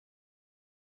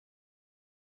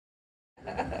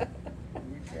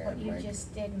what you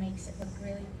just did makes it look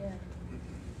really good.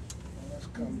 Well, let's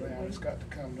come down. It's got to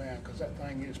come down because that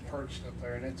thing is perched up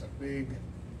there, and it's a big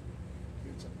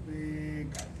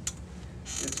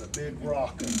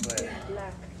rock up there.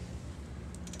 Black.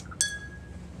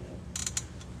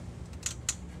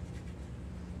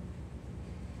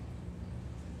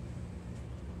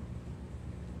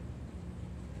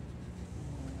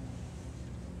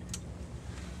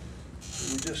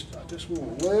 I just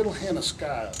want a little hint of sky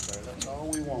up there. That's all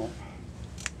we want.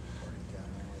 Down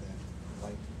there where that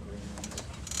light green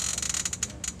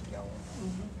yellow.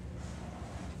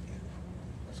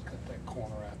 Let's cut that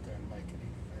corner out there and make it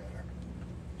even better.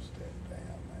 Step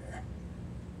down there.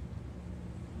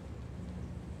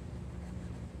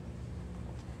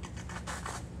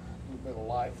 A little bit of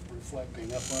light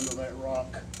reflecting up under that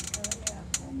rock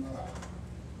on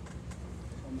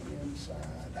the inside.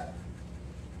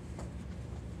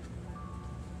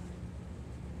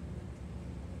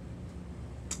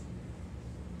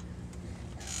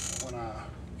 When I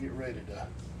get ready to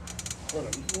put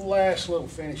a last little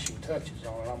finishing touches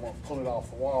on it, I'm going to pull it off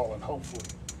the wall and hopefully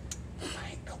the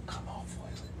paint don't come off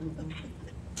with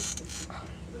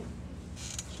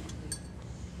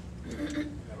it.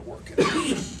 Got to work it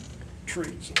those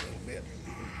trees a little bit.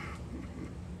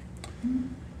 I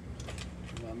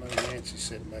know Nancy's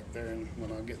sitting back there, and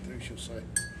when I get through, she'll say,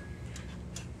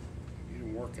 "You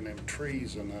didn't work in them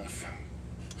trees enough."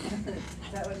 Is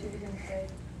that what you were going to say?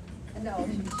 No,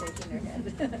 she's shaking her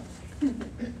head.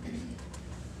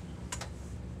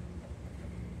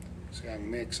 See, I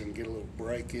can mix and get a little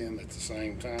break in at the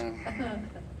same time. I like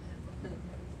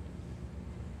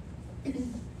it.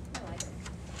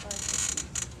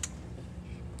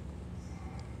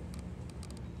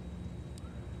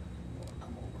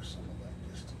 Come over some of that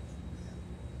just a little bit.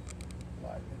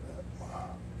 Lighten it up.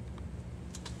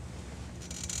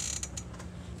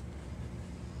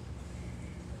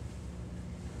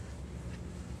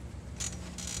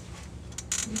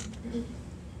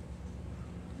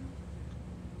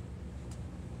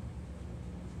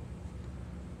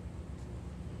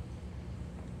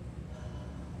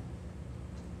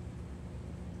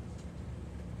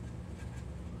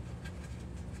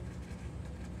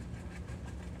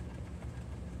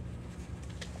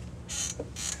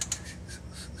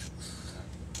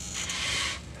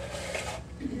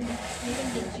 Stephen,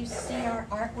 did you see our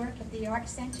artwork at the Art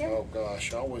Center? Oh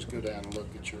gosh, I always go down and look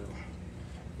at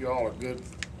y'all are good.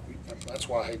 That's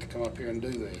why I hate to come up here and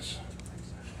do this.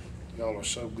 Y'all are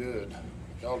so good.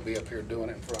 Y'all be up here doing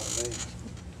it in front of me.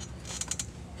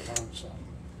 Learn something.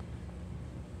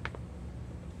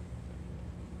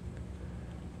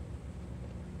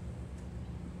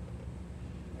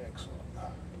 Excellent.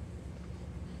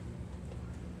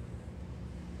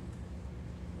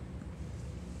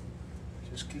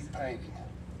 Just keep painting.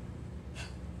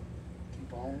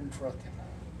 Keep on trucking.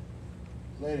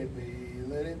 Let it be,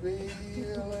 let it be,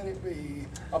 let it be.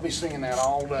 I'll be singing that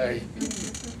all day.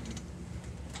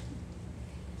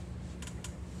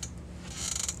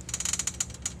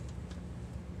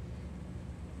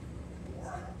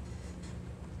 More of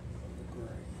the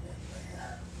green in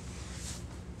there.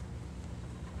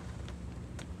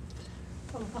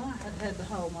 Well, if I had had to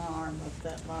hold my arm up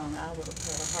that long, I would have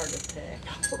had a heart attack.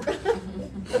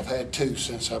 I've had two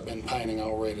since I've been painting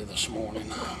already this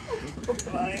morning.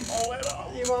 I ain't gonna let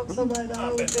off. You want somebody to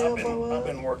hold the elbow up? I've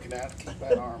been working out to keep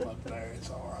that arm up there. It's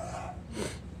all right.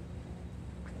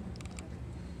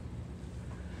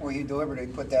 Well, you deliberately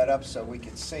put that up so we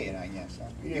could see it, I guess. Huh?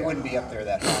 Yeah. You wouldn't be up there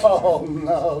that high. Oh,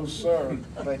 no, sir.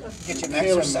 But get you an You're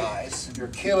killing me. exercise. You're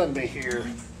killing me here.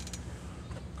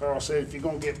 Carl said, if you're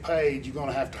gonna get paid, you're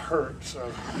gonna have to hurt,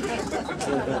 so.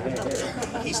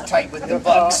 He's tight with the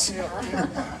bucks.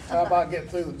 How about get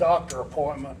through the doctor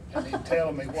appointment and he's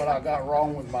telling me what I got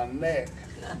wrong with my neck?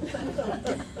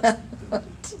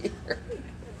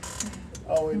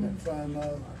 Oh, isn't it fun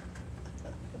though?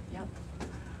 Yep.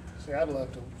 See, I'd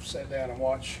love to sit down and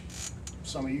watch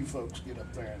some of you folks get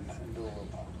up there and do a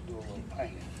little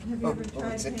painting. Have you ever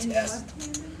tried it's a painting test.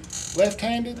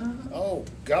 left-handed? Left-handed? Oh,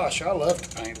 gosh, I love to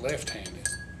paint left-handed.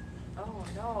 Oh,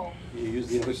 no. You use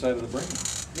the other side of the brain.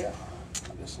 Yeah,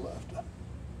 I just love to.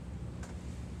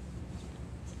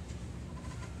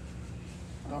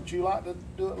 Don't you like to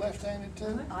do it left-handed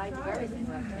too? I do everything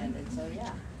left-handed, so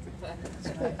yeah.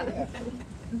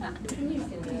 You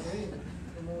can do it.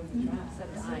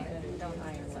 Except iron, don't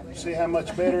iron left. See how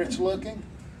much better it's looking?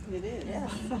 It is. Yeah.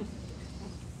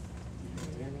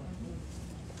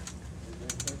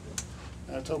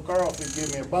 I told Carl if he'd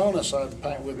give me a bonus, I'd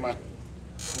paint with my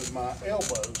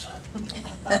elbows.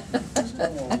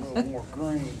 Still want a little more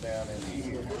green down in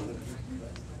here.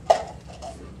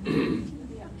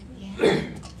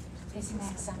 Isn't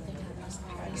that something that most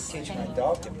I could artists teach think? my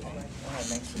dog to paint. I wanna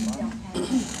make some Don't money. have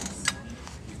this.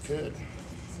 You could.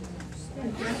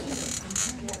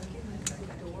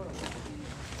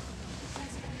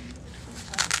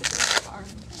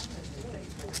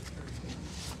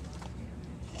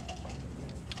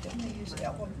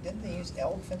 Didn't they use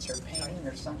elephants or painting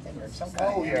or something, or some kind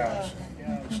of? Oh, yeah,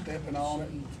 stepping on it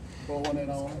and pulling it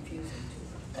on it.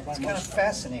 It's kind of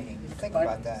fascinating. Think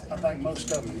about that. I think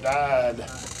most of them died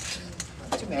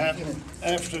Too many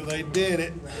after they did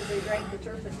it. They drank the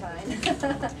turpentine.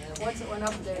 Once it went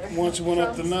up there. Once it went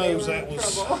up the Trunks, they nose, were that in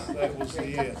was trouble.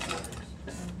 it.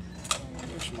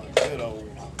 There's my good old.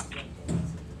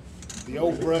 The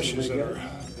old brushes that are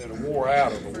wore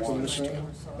out are the ones.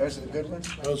 Those are the good ones?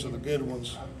 Those are the good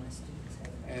ones.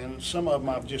 And some of them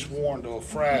I've just worn to a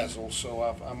frazzle, so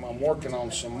I'm working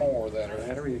on some more that are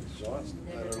a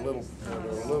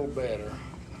little better.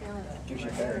 Gives you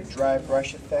a better dry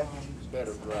brush effect.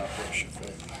 Better dry brush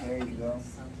effect. There you go.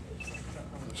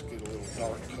 Let's get a little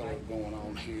dark color going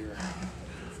on here.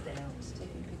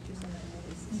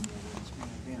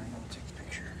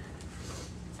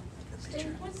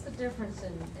 Steve, what's the difference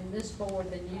in this board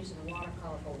than using a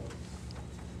watercolor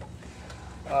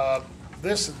board?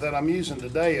 This that I'm using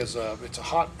today is it's a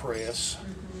hot press,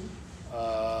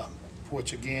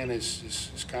 which again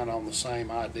is kind of on the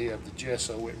same idea of the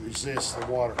gesso. It resists the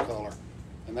watercolor,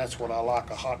 and that's what I like,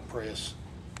 a hot press.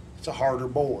 It's a harder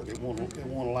board. It won't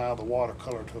allow the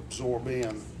watercolor to absorb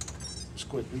in as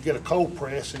quick. You get a cold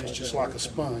press, and it's just like a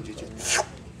sponge. It just,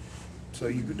 so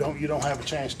you don't have a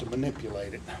chance to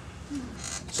manipulate it.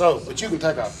 So, but you can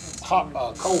take a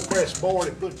cold press board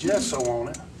and put gesso on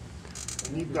it,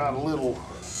 and you've got a little,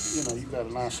 you've got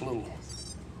a nice little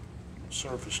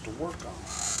surface to work on.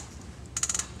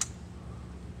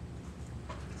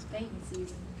 It's painting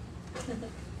season.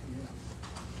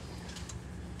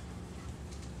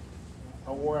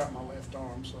 I wore out my left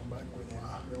arm, so I'm back with my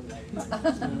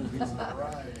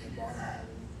right arm.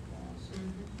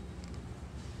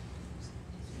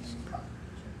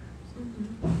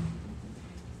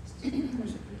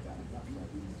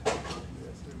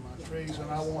 My trees,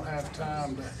 and I won't have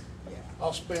time to.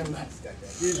 I'll spend,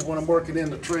 usually when I'm working in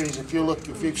the trees, if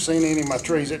you've seen any of my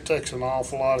trees, it takes an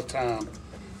awful lot of time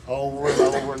over and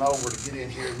over and over to get in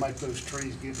here and make those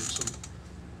trees give it some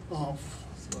oomph.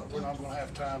 But we're not gonna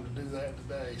have time to do that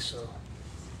today, so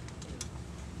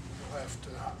we'll have to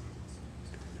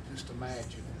just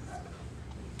imagine.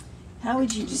 How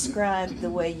would you describe the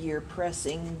way you're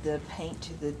pressing the paint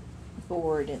to the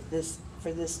board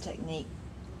for this technique?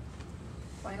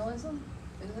 Finalism,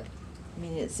 is it? I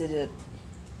mean, is it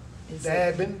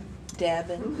Dabbing.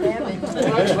 dabbing? Dabbing.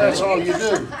 That's all you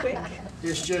do.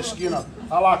 It's just,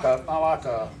 I like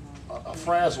a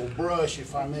frazzle brush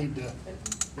if I need to,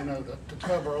 to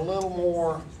cover a little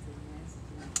more.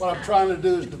 What I'm trying to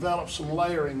do is develop some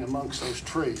layering amongst those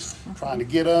trees. Trying to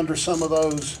get under some of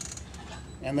those,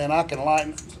 and then I can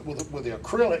lighten with the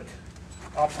acrylic.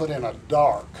 I'll put in a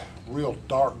real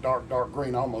dark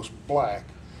green, almost black,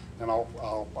 and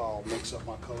I'll mix up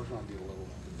my colors, and I'll get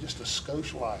just a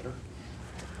skosh lighter,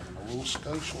 and a little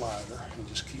skosh lighter, and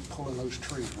just keep pulling those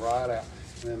trees right out.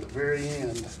 And then at the very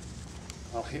end,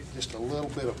 I'll hit just a little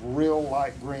bit of real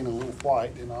light green and a little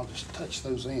white, and I'll just touch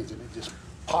those ends, and it just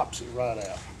pops it right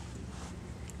out.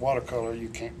 Watercolor, you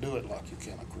can't do it like you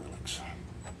can acrylics.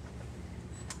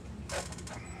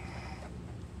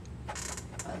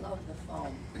 I love the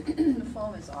foam. The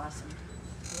foam is awesome.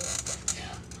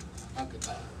 Yeah, I could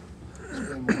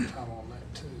spend more time on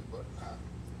that too, but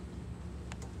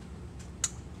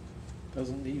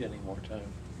Doesn't need any more time.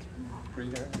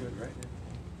 Pretty darn good right now.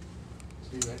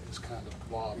 see, that just kind of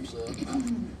blobs up. You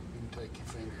can take your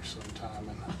fingers sometime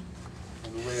and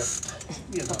lift,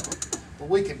 But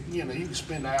we could, you can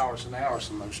spend hours and hours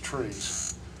in those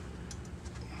trees.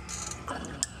 Oh,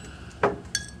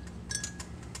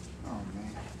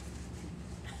 man.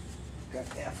 Got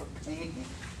half a painting.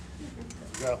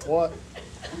 Got what?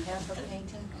 Half a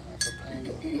painting. Half a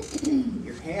painting.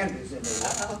 Your hand is in the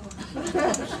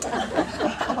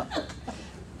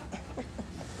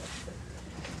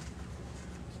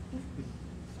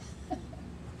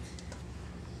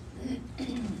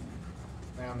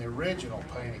Now, in the original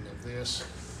painting of this,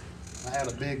 I had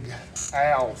a big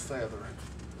owl feather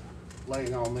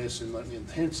laying on this, and the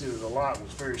intensity of the light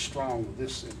was very strong with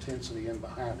this intensity in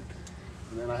behind it.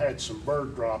 And then I had some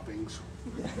bird droppings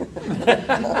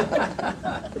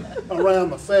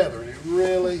around the feather, and it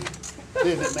really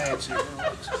didn't it, Nancy?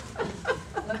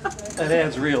 That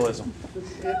adds realism.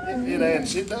 It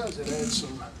adds some realism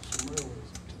to it.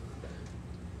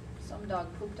 Some dog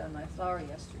pooped on my flower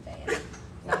yesterday and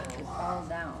knocked it fall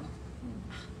down.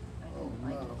 I Oh, didn't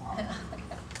like no. it.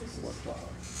 What flower?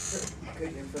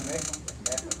 Good information.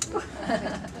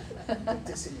 Put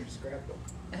this in your scrapbook.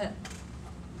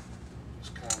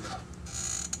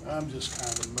 I'm just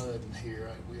kind of mudding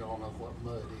here. We all know what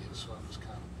mud is, so I'm just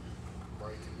kind of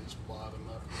breaking this bottom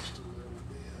up just a little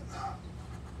bit.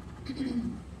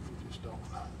 We just don't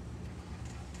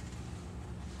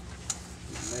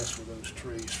mess with those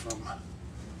trees from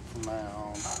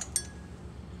now on.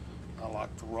 I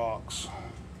like the rocks.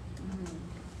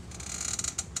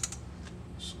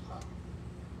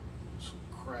 Some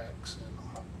cracks in them.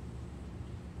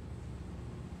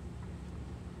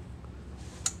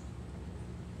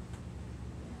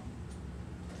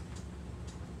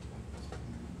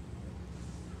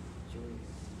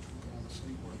 Kind of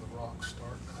see where the rocks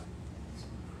start to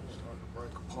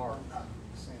break apart.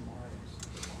 Same artist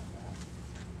on that,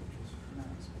 which is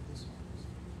nice, but this one is.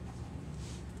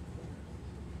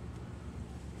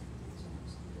 It's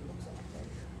almost, it looks like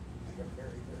they're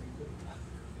very, very good.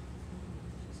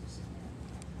 It's the same one.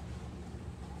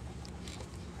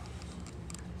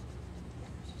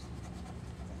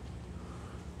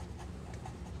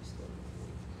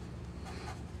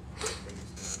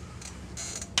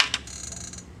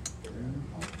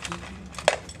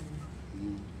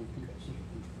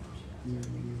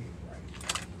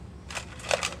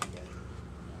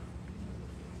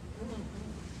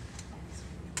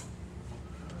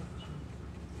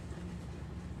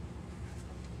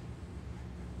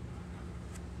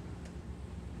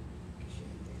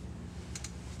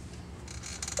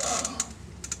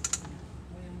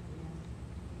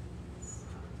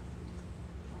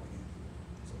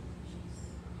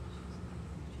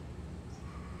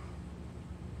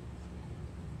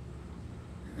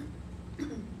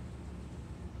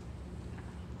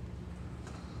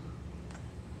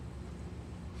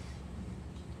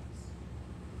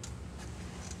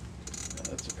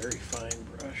 That's a very fine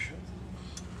brush.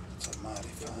 It's a mighty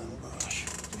fine brush.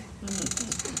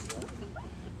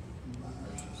 My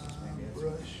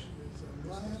brush is a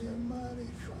mighty, mighty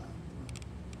fine.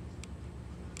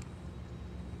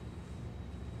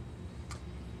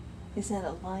 Is that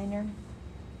a liner?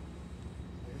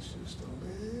 It's just a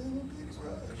little bitty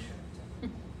brush.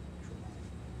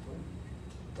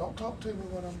 Don't talk to me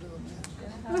when I'm doing this.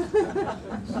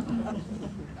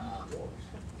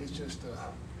 It's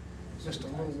just a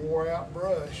little wore out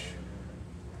brush.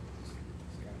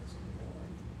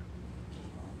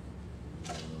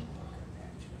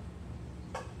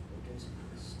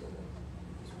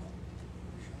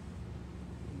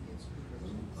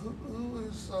 Who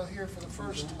is here for the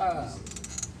first time?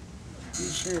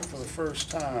 Who's here for the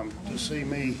first time to see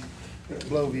me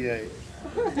bloviate?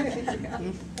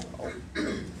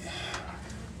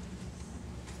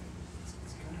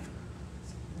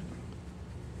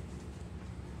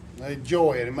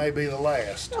 Enjoy it. It may be the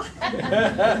last.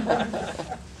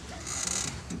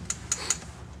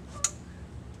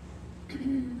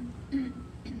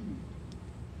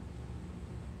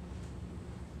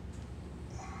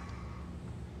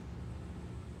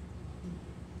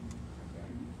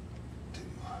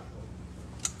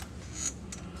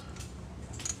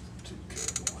 Too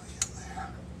careful in there.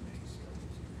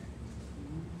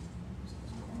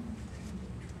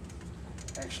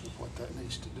 Actually, what that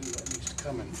needs to do, that needs to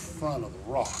come in front of the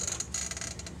rock.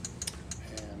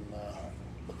 And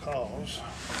because,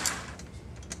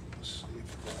 let's see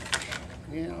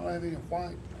if, you don't have any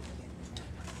white?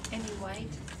 Any white?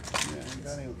 Yeah, you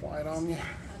got any white on you? I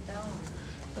don't.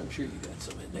 I'm sure you got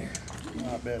some in there.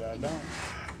 I bet I don't.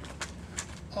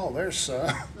 Oh, there's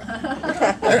some.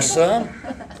 There's some.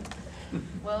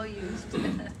 Well used.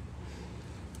 Might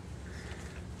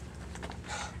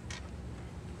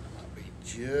be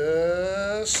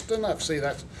just enough. See,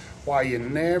 that's why you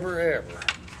never,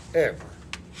 ever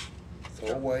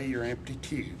throw away your empty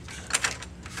tubes.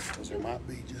 Because there might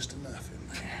be just enough in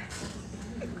there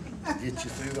to get you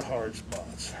through the hard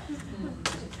spots.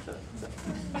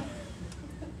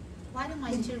 Why do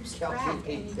my tubes crack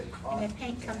and the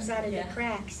paint comes out of the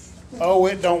cracks? Oh,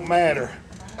 it don't matter.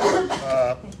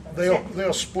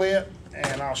 They'll split,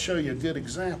 and I'll show you a good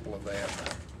example of that.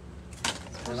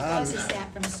 What And I'm- causes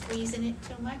that, from squeezing it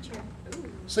too much, or?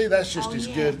 See, that's just Oh, as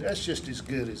yeah. good, that's just as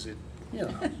good as it, you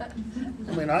know.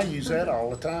 I mean, I use that all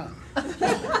the time.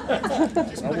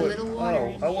 Just put a little water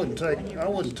in it. I wouldn't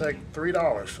take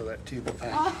 $3 for that tube of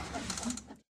paint. Oh.